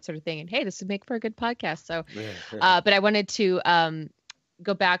death and that sort of thing. And hey, this would make for a good podcast. So, but I wanted to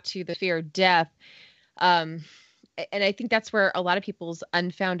go back to the fear of death. And I think that's where a lot of people's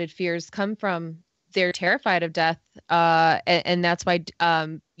unfounded fears come from. They're terrified of death. And that's why,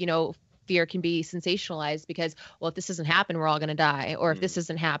 fear can be sensationalized because, well, if this doesn't happen, we're all going to die. Or if this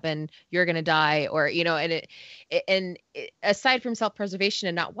doesn't happen, you're going to die. Or, aside from self-preservation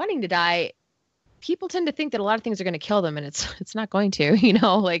and not wanting to die, people tend to think that a lot of things are going to kill them, and it's not going to,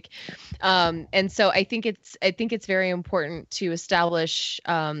 and so I think it's very important to establish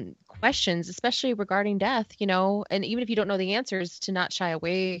questions, especially regarding death, and even if you don't know the answers, to not shy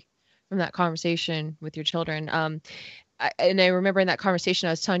away from that conversation with your children. And I remember in that conversation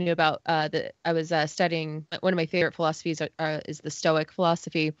I was telling you about that I was studying, one of my favorite philosophies is the Stoic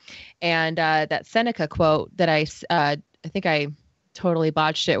philosophy, and that Seneca quote that I think I totally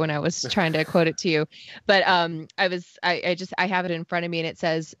botched it when I was trying to quote it to you, but I have it in front of me, and it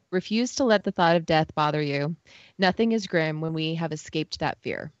says, "Refuse to let the thought of death bother you. Nothing is grim when we have escaped that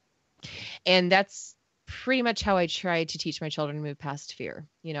fear." And that's pretty much how I try to teach my children to move past fear,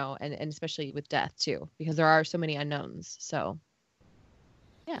 and especially with death too, because there are so many unknowns. So,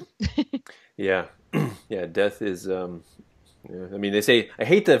 yeah. Yeah, yeah. Death is. I mean, they say, I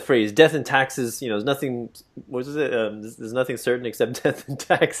hate that phrase, death and taxes. There's nothing. What is it? There's nothing certain except death and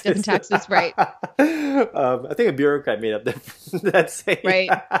taxes. Death and taxes, right? I think a bureaucrat made up that saying. Right.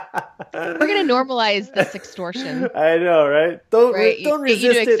 We're gonna normalize this extortion. I know, right? Don't resist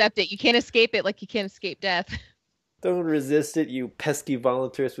you to accept it. You can't escape it, like you can't escape death. Don't resist it, you pesky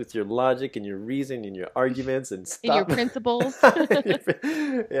volunteers, with your logic and your reason and your arguments, and stop. And your principles.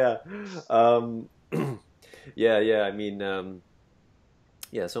 Yeah. Yeah. I mean,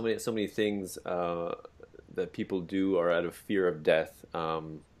 so many things that people do are out of fear of death.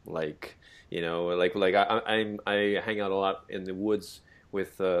 Like I hang out a lot in the woods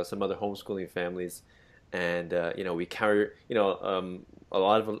with some other homeschooling families, and we carry, a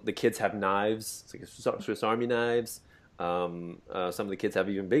lot of the kids have knives, it's like Swiss Army knives. Some of the kids have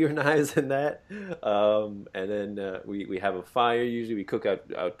even bigger knives than that. And then we have a fire. Usually we cook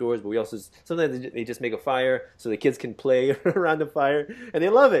outdoors, but we also sometimes they just make a fire so the kids can play around the fire, and they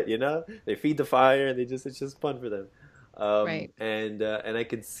love it. They feed the fire, and it's just fun for them. Right. And I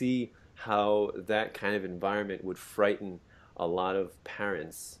could see how that kind of environment would frighten a lot of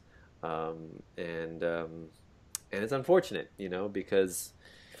parents, and it's unfortunate, because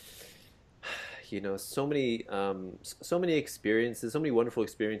so many experiences, so many wonderful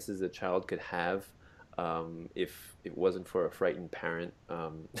experiences a child could have if it wasn't for a frightened parent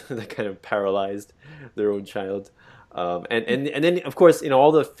that kind of paralyzed their own child. And then, of course,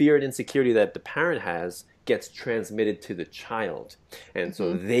 all the fear and insecurity that the parent has gets transmitted to the child. And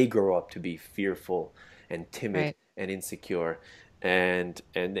so they grow up to be fearful and timid and insecure. And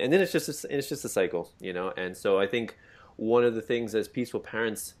then it's just a cycle, And so I think one of the things as peaceful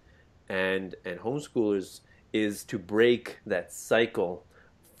parents and homeschoolers is to break that cycle.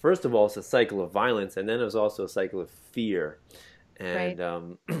 First of all, it's a cycle of violence, and then there's also a cycle of fear.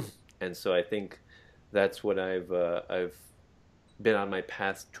 And and so I think that's what I've been on my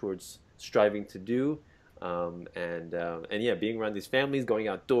path towards striving to do. And being around these families, going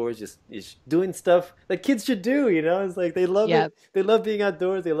outdoors, just doing stuff that kids should do. It's like they love it. They love being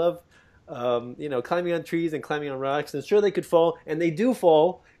outdoors. They love climbing on trees and climbing on rocks. And sure, they could fall, and they do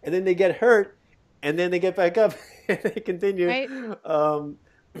fall, and then they get hurt, and then they get back up and they continue. Right. I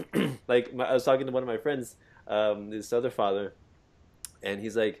was talking to one of my friends, this other father, and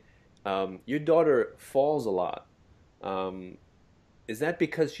he's like, "Your daughter falls a lot. Is that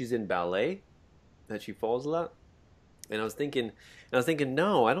because she's in ballet that she falls a lot?" And I was thinking,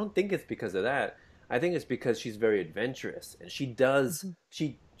 no, I don't think it's because of that. I think it's because she's very adventurous, and she does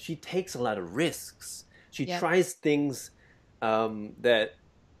she takes a lot of risks. she Yep. tries things that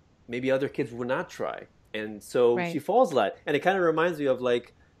maybe other kids would not try, and so she Right. falls a lot. And it kind of reminds me of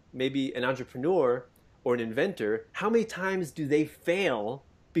like maybe an entrepreneur or an inventor. How many times do they fail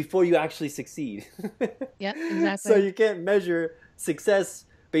before you actually succeed? Yep. So Exactly. you can't measure success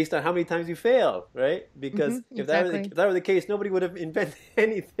based on how many times you fail, right? Mm-hmm. Because Exactly. if that were the case, nobody would have invented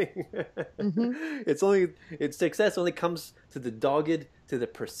anything. Mm-hmm. It's success only comes to the dogged, to the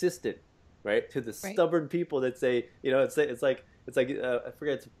persistent, right? To the Right. stubborn people that say, it's like I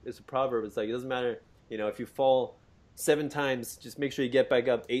forget, it's a proverb. It's like it doesn't matter, if you fall 7 times, just make sure you get back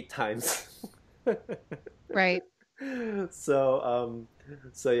up 8 times. Right. So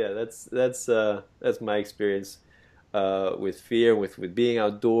yeah, that's my experience with fear, with being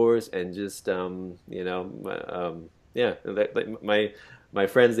outdoors, and just yeah, my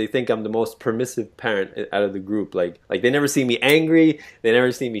friends, they think I'm the most permissive parent out of the group. Like they never see me angry, they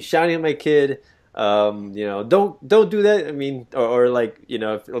never see me shouting at my kid. Don't do that. I mean, or like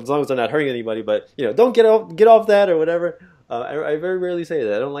as long as I'm not hurting anybody, but don't get off that or whatever. I very rarely say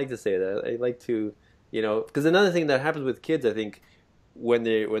that. I don't like to say that. I like to, because another thing that happens with kids, I think, when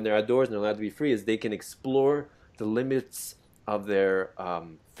they're outdoors and they're allowed to be free, is they can explore the limits of their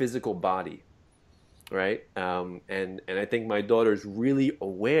physical body, right? And I think my daughter's really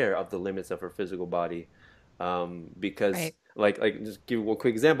aware of the limits of her physical body, because Right. like just give you a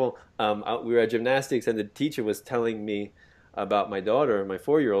quick example. We were at gymnastics and the teacher was telling me about my daughter, my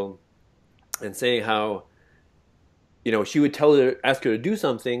 4-year-old, and saying how she would ask her to do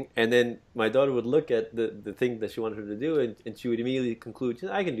something, and then my daughter would look at the thing that she wanted her to do, and she would immediately conclude,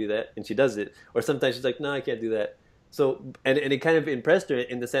 I can do that, and she does it. Or sometimes she's like, no, I can't do that. So, and it kind of impressed her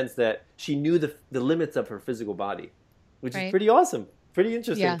in the sense that she knew the limits of her physical body, which is Right. pretty awesome, pretty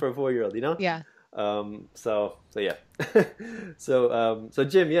interesting Yeah. for a 4-year-old, Yeah. So yeah. So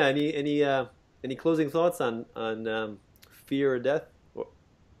Jim, yeah, any closing thoughts on fear or death?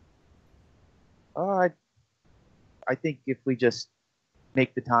 Uh, I think if we just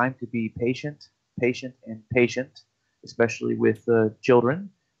make the time to be patient, patient, and patient, especially with children,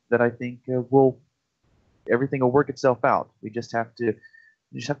 that I think everything will work itself out. We just have to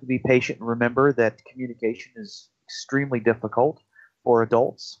be patient and remember that communication is extremely difficult for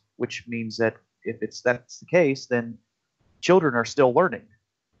adults, which means that if that's the case, then children are still learning,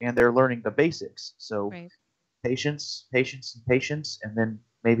 and they're learning the basics. So Right. patience, patience, and patience, and then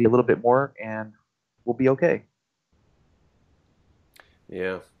maybe a little bit more, and we'll be okay.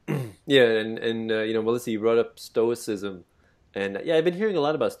 Yeah, yeah, and Melissa, you brought up Stoicism, and yeah, I've been hearing a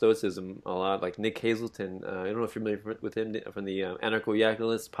lot about Stoicism a lot. Like Nick Hazelton, I don't know if you're familiar with him from the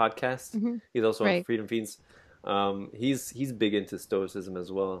Anarcho-Yagnalist podcast. Mm-hmm. He's also on Right. Freedom Fiends. He's big into Stoicism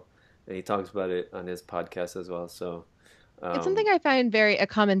as well, and he talks about it on his podcast as well. So, It's something um, I find very a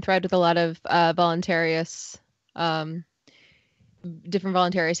common thread with a lot of voluntarists, um, different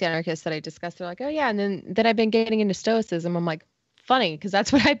voluntarists, anarchists that I discussed. They're like, oh yeah, and then I've been getting into Stoicism. I'm like, funny, because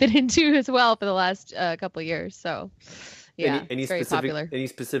that's what I've been into as well for the last couple of years. So yeah, any it's very popular.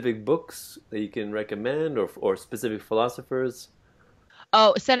 specific books that you can recommend, or specific philosophers?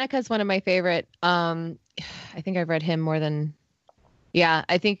 Oh, Seneca is one of my favorite. I think I've read him more than, yeah,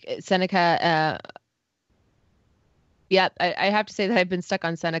 I think Seneca. Yeah, I have to say that I've been stuck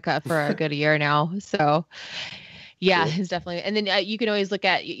on Seneca for a good year now. So yeah, Cool. it's definitely. And then you can always look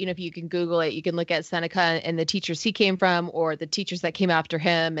at, if you can Google it, you can look at Seneca and the teachers he came from, or the teachers that came after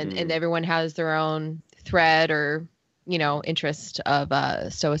him, and Mm. everyone has their own thread or, interest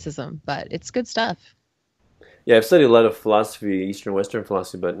of Stoicism. But it's good stuff. Yeah, I've studied a lot of philosophy, Eastern Western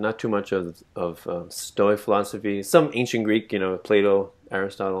philosophy, but not too much of Stoic philosophy. Some ancient Greek, Plato,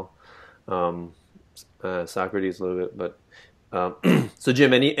 Aristotle, um, Socrates a little bit. But so,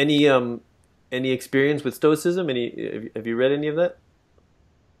 Jim, any experience with Stoicism? Have you read any of that?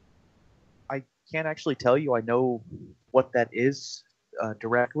 I can't actually tell you I know what that is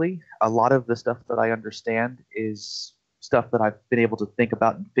directly. A lot of the stuff that I understand is stuff that I've been able to think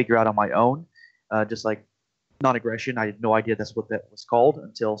about and figure out on my own. Just like non-aggression, I had no idea that's what that was called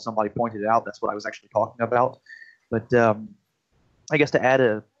until somebody pointed it out. That's what I was actually talking about. But I guess to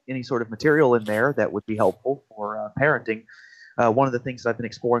add any sort of material in there that would be helpful for parenting, one of the things I've been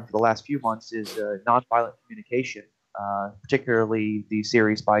exploring for the last few months is nonviolent communication, particularly the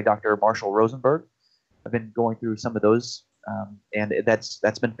series by Dr. Marshall Rosenberg. I've been going through some of those, and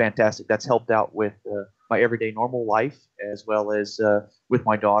that's been fantastic. That's helped out with my everyday normal life, as well as with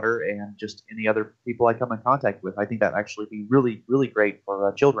my daughter and just any other people I come in contact with. I think that actually be really, really great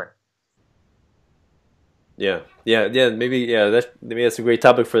for children. Yeah, yeah, yeah. Maybe that's a great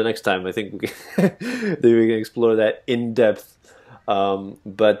topic for the next time. I think maybe we can explore that in depth.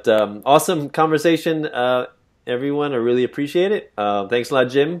 But awesome conversation, everyone. I really appreciate it. Thanks a lot,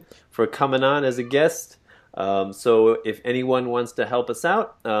 Jim, for coming on as a guest. So if anyone wants to help us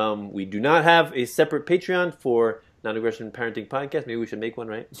out, we do not have a separate Patreon for Non-Aggression Parenting Podcast. Maybe we should make one,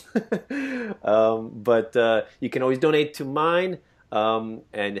 right? But you can always donate to mine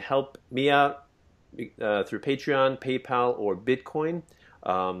and help me out through Patreon, PayPal, or Bitcoin.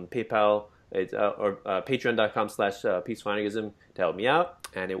 PayPal or patreon.com/peacefulanarchism to help me out,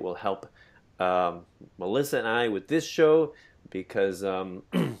 and it will help Melissa and I with this show because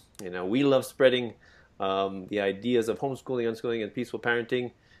we love spreading the ideas of homeschooling, unschooling, and peaceful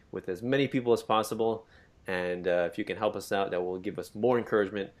parenting with as many people as possible. And if you can help us out, that will give us more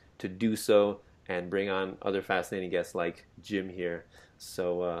encouragement to do so and bring on other fascinating guests like Jim here.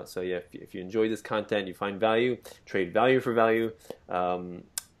 So yeah, if you enjoy this content, you find value, trade value for value,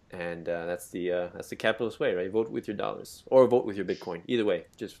 and that's the capitalist way, right? Vote with your dollars or vote with your Bitcoin. Either way,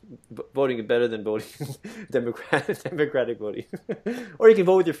 just voting is better than voting democratic voting. Or you can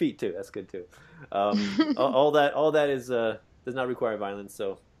vote with your feet too. That's good too. All that is does not require violence.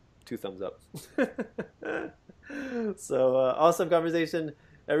 So 2 thumbs up. So awesome conversation,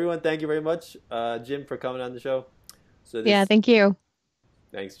 everyone. Thank you very much, Jim, for coming on the show. Yeah, thank you.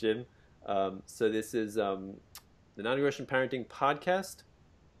 Thanks, Jim. So this is the Non-Aggression Parenting Podcast.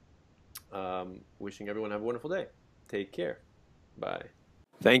 Wishing everyone have a wonderful day. Take care. Bye.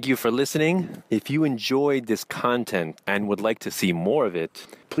 Thank you for listening. If you enjoyed this content and would like to see more of it,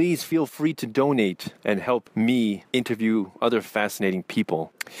 please feel free to donate and help me interview other fascinating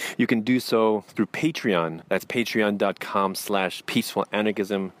people. You can do so through Patreon. That's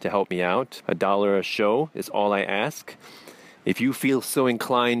patreon.com/peacefulanarchism to help me out. $1 a show is all I ask. If you feel so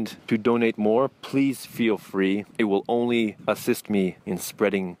inclined to donate more, please feel free. It will only assist me in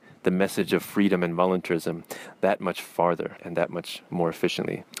spreading the message of freedom and voluntarism that much farther and that much more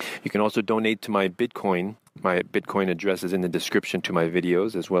efficiently. You can also donate to my Bitcoin. My Bitcoin address is in the description to my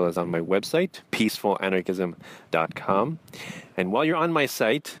videos as well as on my website, peacefulanarchism.com. And while you're on my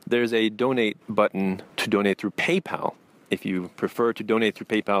site, there's a donate button to donate through PayPal. If you prefer to donate through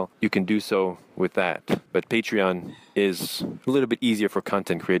PayPal, you can do so with that. But Patreon is a little bit easier for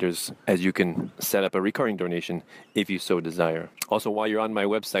content creators as you can set up a recurring donation if you so desire. Also, while you're on my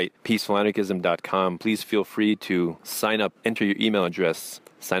website, peacefulanarchism.com, please feel free to sign up, enter your email address,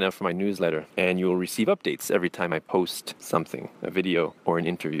 sign up for my newsletter, and you'll receive updates every time I post something, a video or an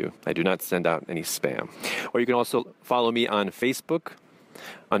interview. I do not send out any spam. Or you can also follow me on Facebook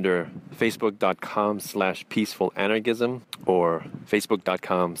under facebook.com/peacefulanarchism or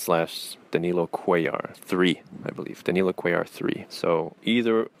facebook.com/Danilo Cuellar 3, I believe. Danilo Cuellar 3. So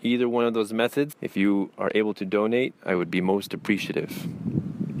either one of those methods, if you are able to donate, I would be most appreciative.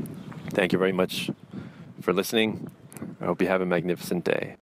 Thank you very much for listening. I hope you have a magnificent day.